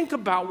mean, think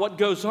about what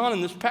goes on in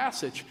this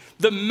passage.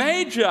 The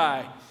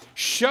magi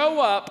show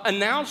up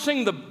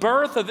announcing the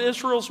birth of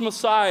Israel's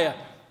Messiah.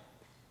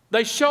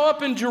 They show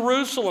up in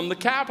Jerusalem, the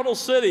capital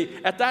city.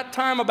 At that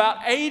time, about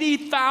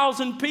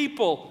 80,000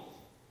 people.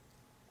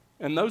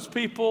 And those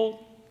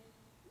people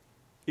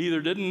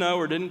either didn't know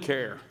or didn't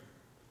care.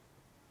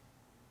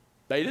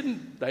 They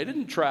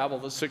didn't travel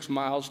the 6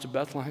 miles to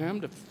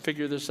Bethlehem to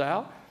figure this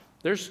out.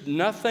 There's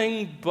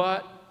nothing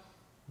but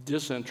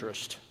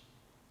disinterest.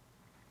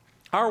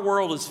 Our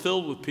world is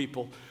filled with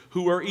people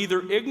who are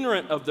either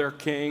ignorant of their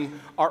king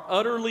or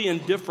utterly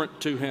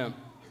indifferent to him.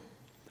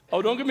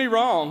 Oh, don't get me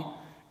wrong.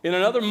 In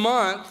another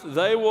month,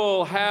 they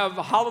will have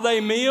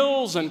holiday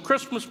meals and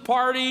Christmas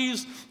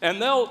parties,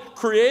 and they'll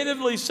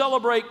creatively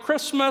celebrate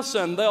Christmas,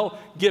 and they'll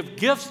give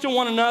gifts to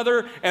one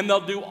another, and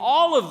they'll do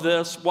all of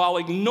this while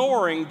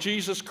ignoring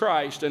Jesus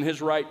Christ and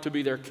his right to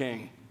be their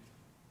king.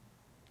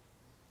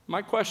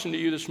 My question to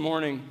you this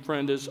morning,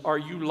 friend, is, are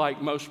you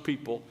like most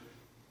people?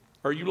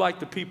 Are you like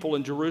the people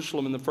in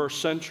Jerusalem in the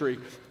first century?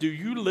 Do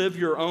you live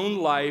your own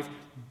life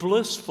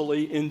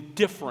blissfully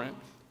indifferent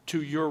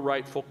to your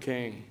rightful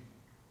king?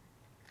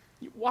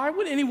 Why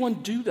would anyone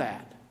do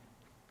that?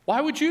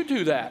 Why would you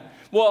do that?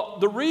 Well,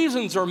 the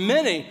reasons are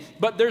many,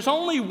 but there's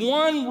only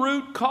one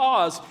root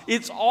cause.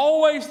 It's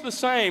always the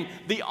same.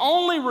 The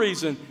only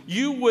reason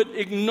you would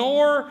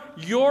ignore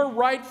your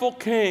rightful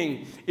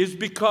king is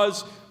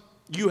because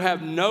you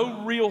have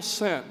no real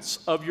sense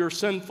of your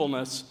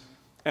sinfulness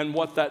and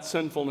what that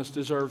sinfulness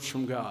deserves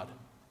from God.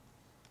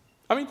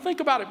 I mean,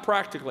 think about it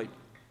practically.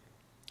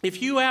 If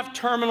you have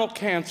terminal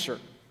cancer,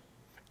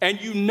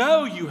 and you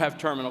know you have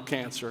terminal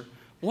cancer,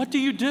 what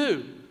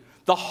do?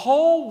 The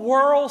whole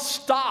world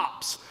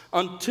stops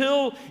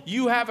until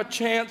you have a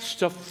chance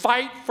to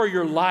fight for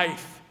your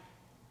life.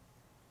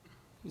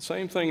 The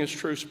same thing is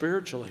true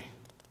spiritually.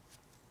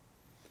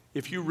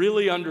 If you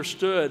really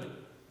understood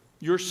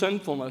your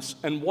sinfulness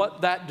and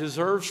what that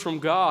deserves from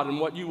God and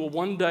what you will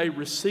one day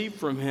receive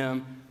from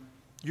him,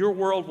 your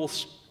world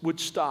would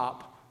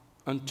stop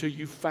until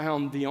you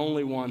found the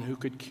only one who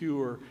could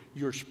cure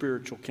your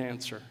spiritual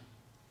cancer.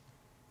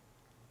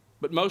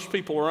 But most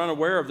people are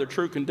unaware of their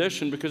true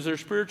condition because they're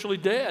spiritually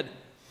dead.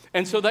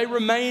 And so they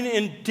remain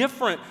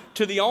indifferent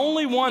to the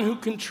only one who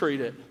can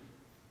treat it.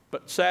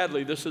 But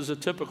sadly, this is a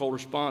typical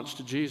response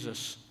to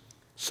Jesus,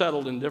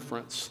 settled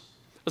indifference.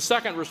 A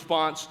second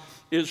response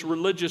is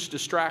religious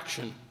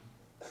distraction.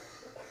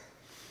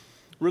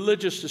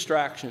 Religious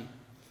distraction.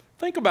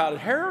 Think about it.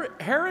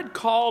 Herod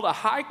called a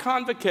high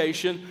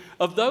convocation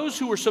of those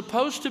who were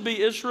supposed to be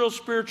Israel's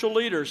spiritual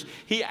leaders.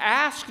 He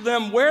asked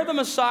them where the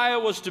Messiah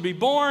was to be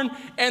born,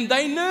 and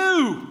they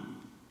knew.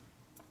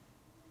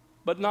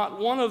 But not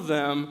one of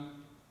them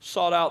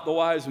sought out the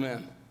wise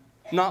men.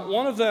 Not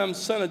one of them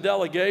sent a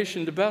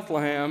delegation to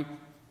Bethlehem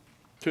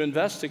to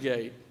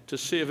investigate, to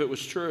see if it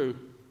was true.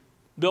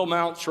 Bill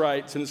Mounce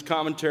writes in his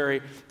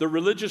commentary, the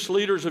religious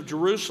leaders of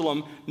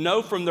Jerusalem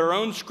know from their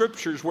own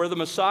scriptures where the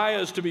Messiah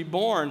is to be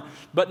born,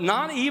 but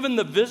not even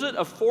the visit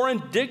of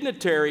foreign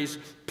dignitaries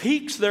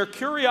piques their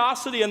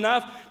curiosity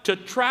enough to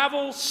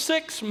travel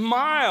 6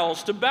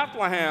 miles to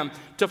Bethlehem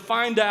to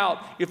find out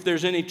if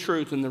there's any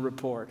truth in the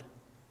report.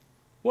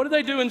 What did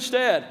they do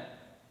instead?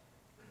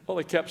 Well,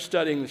 they kept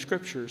studying the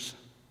scriptures.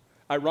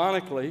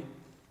 Ironically,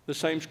 the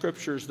same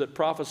scriptures that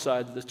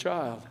prophesied the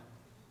child.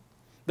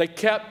 They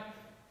kept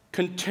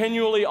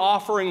continually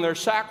offering their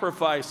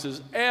sacrifices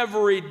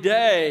every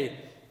day,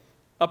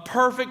 a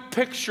perfect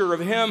picture of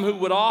him who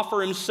would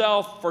offer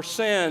himself for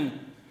sin.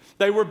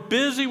 They were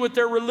busy with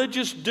their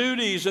religious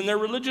duties and their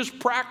religious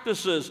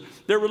practices,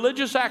 their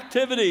religious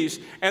activities,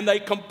 and they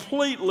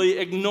completely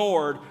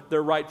ignored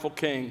their rightful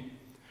king.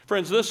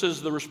 Friends, this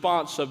is the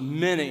response of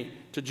many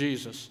to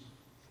Jesus.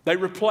 They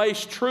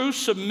replace true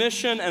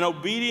submission and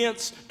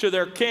obedience to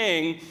their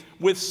king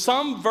with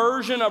some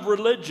version of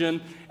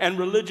religion and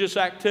religious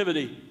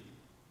activity.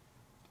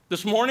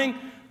 This morning,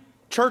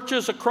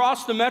 churches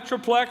across the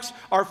Metroplex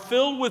are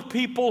filled with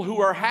people who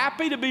are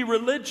happy to be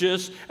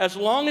religious as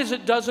long as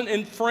it doesn't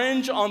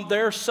infringe on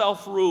their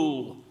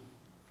self-rule,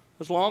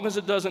 as long as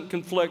it doesn't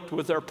conflict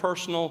with their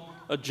personal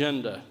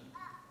agenda.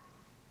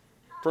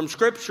 From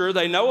Scripture,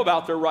 they know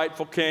about their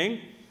rightful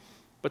king,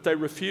 but they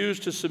refuse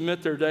to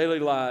submit their daily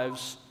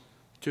lives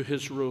to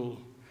his rule.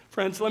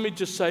 Friends, let me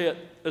just say it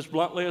as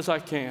bluntly as I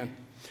can.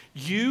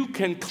 You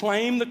can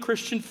claim the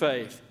Christian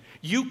faith.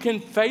 You can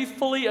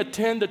faithfully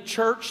attend a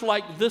church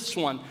like this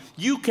one.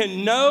 You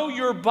can know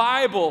your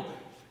Bible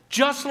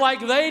just like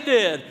they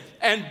did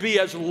and be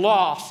as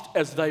lost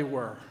as they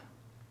were.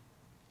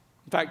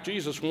 In fact,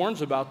 Jesus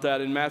warns about that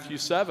in Matthew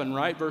 7,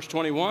 right? Verse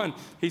 21.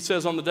 He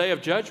says, on the day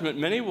of judgment,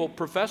 many will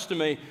profess to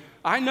me,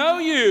 I know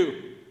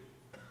you.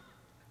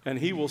 And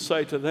he will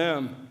say to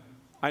them,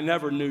 I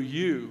never knew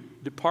you.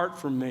 Depart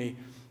from me,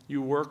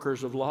 you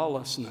workers of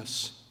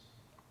lawlessness.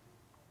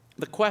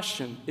 The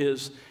question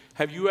is,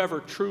 have you ever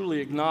truly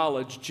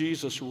acknowledged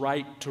Jesus'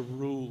 right to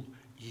rule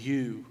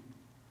you?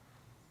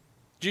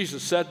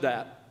 Jesus said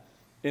that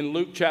in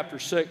Luke chapter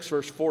 6,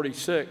 verse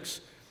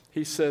 46.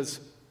 He says,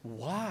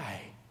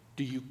 why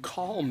do you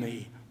call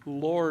me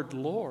Lord,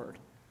 Lord,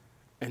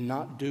 and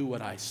not do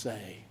what I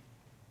say?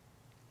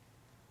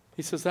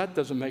 He says, that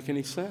doesn't make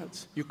any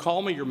sense. You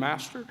call me your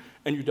master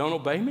and you don't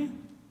obey me?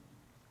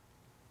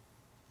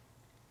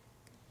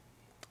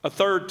 A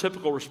third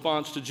typical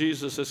response to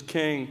Jesus as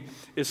king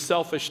is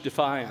selfish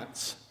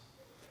defiance.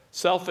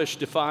 Selfish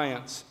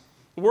defiance.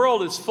 The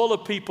world is full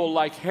of people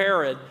like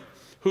Herod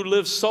who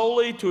live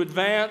solely to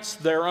advance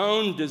their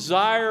own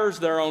desires,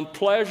 their own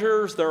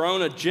pleasures, their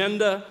own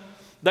agenda.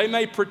 They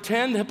may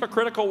pretend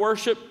hypocritical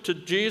worship to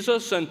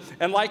Jesus, and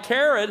like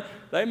Herod,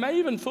 they may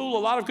even fool a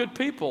lot of good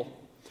people.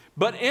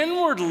 But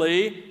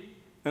inwardly,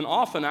 and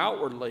often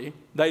outwardly,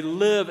 they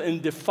live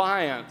in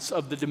defiance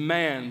of the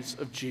demands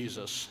of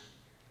Jesus.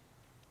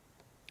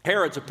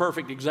 Herod's a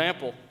perfect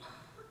example.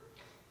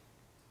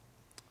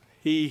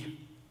 He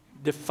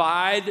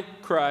defied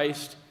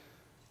Christ,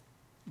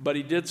 but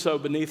he did so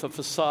beneath a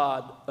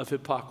facade of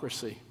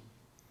hypocrisy.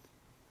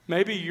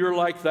 Maybe you're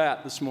like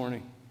that this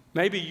morning.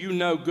 Maybe you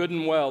know good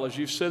and well as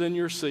you sit in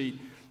your seat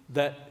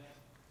that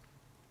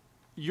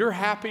you're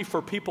happy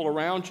for people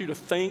around you to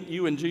think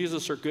you and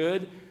Jesus are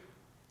good,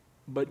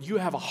 but you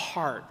have a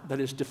heart that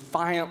is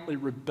defiantly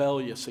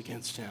rebellious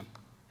against him.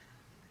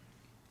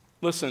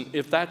 Listen,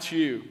 if that's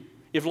you,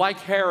 if like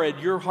Herod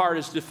your heart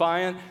is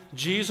defiant,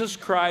 Jesus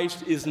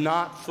Christ is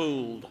not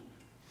fooled.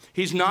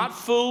 He's not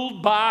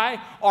fooled by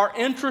or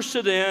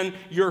interested in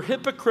your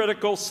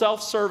hypocritical,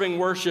 self-serving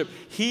worship.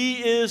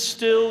 He is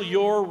still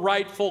your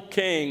rightful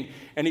king,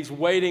 and he's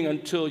waiting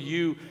until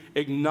you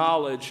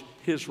acknowledge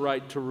his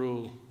right to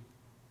rule.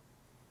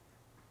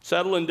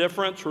 Settled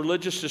indifference,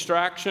 religious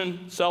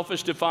distraction,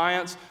 selfish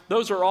defiance,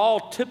 those are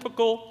all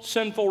typical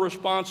sinful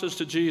responses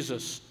to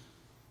Jesus.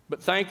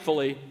 But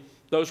thankfully,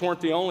 those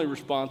weren't the only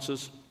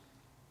responses.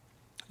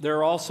 There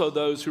are also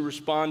those who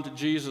respond to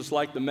Jesus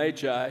like the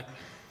magi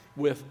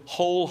with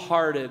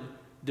wholehearted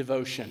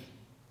devotion.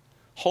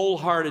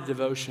 Wholehearted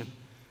devotion.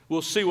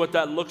 We'll see what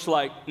that looks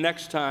like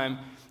next time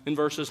in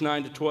verses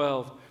 9 to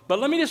 12. But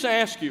let me just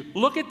ask you,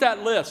 look at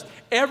that list.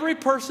 Every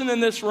person in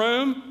this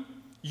room,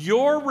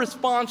 your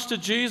response to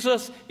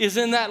Jesus is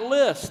in that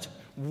list.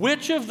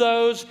 Which of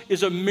those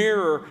is a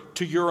mirror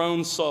to your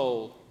own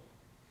soul?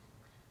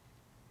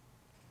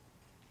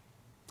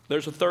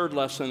 There's a third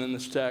lesson in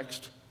this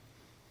text,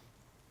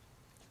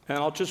 and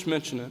I'll just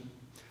mention it.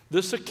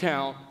 This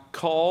account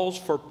calls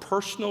for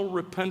personal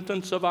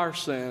repentance of our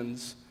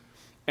sins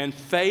and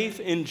faith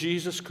in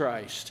Jesus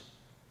Christ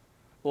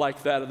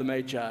like that of the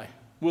Magi.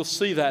 We'll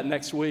see that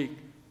next week.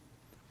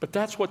 But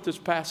that's what this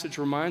passage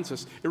reminds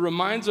us. It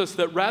reminds us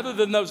that rather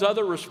than those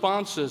other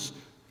responses,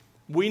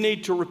 we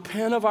need to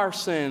repent of our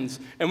sins,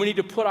 and we need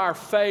to put our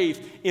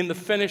faith in the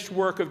finished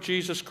work of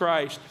Jesus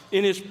Christ,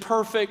 in his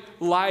perfect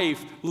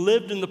life,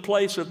 lived in the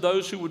place of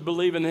those who would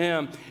believe in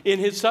him, in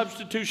his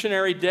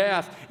substitutionary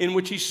death, in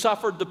which he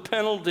suffered the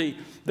penalty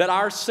that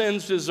our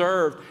sins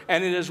deserved,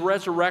 and in his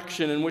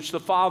resurrection, in which the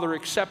Father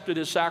accepted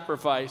his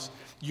sacrifice.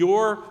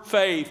 Your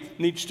faith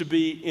needs to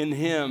be in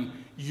him,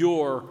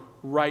 your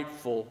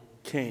rightful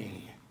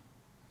king.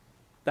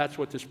 That's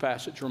what this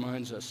passage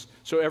reminds us.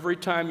 So every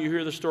time you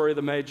hear the story of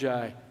the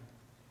Magi,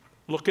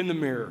 look in the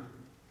mirror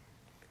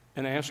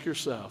and ask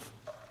yourself,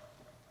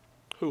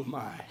 who am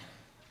I?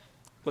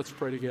 Let's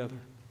pray together.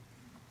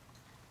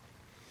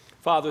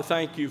 Father,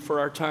 thank you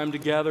for our time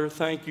together.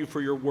 Thank you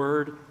for your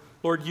word.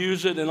 Lord,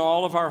 use it in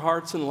all of our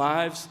hearts and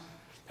lives.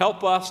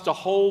 Help us to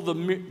hold the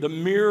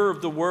mirror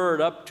of the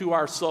word up to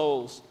our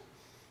souls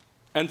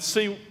and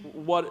see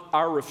what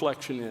our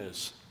reflection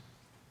is.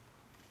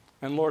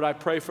 And Lord, I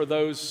pray for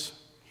those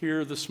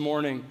here this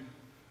morning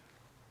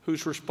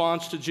whose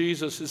response to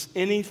Jesus is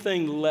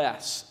anything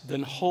less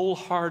than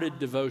wholehearted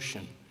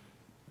devotion.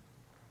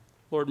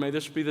 Lord, may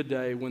this be the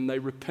day when they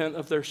repent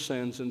of their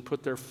sins and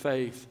put their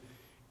faith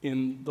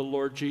in the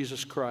Lord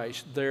Jesus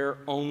Christ, their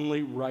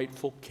only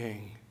rightful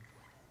King.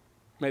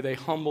 May they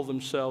humble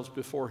themselves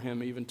before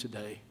him even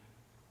today.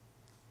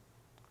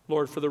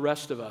 Lord, for the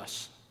rest of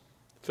us,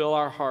 fill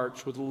our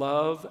hearts with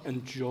love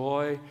and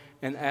joy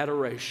and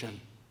adoration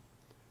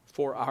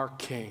for our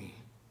King,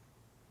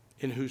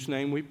 in whose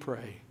name we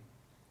pray.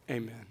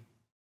 Amen.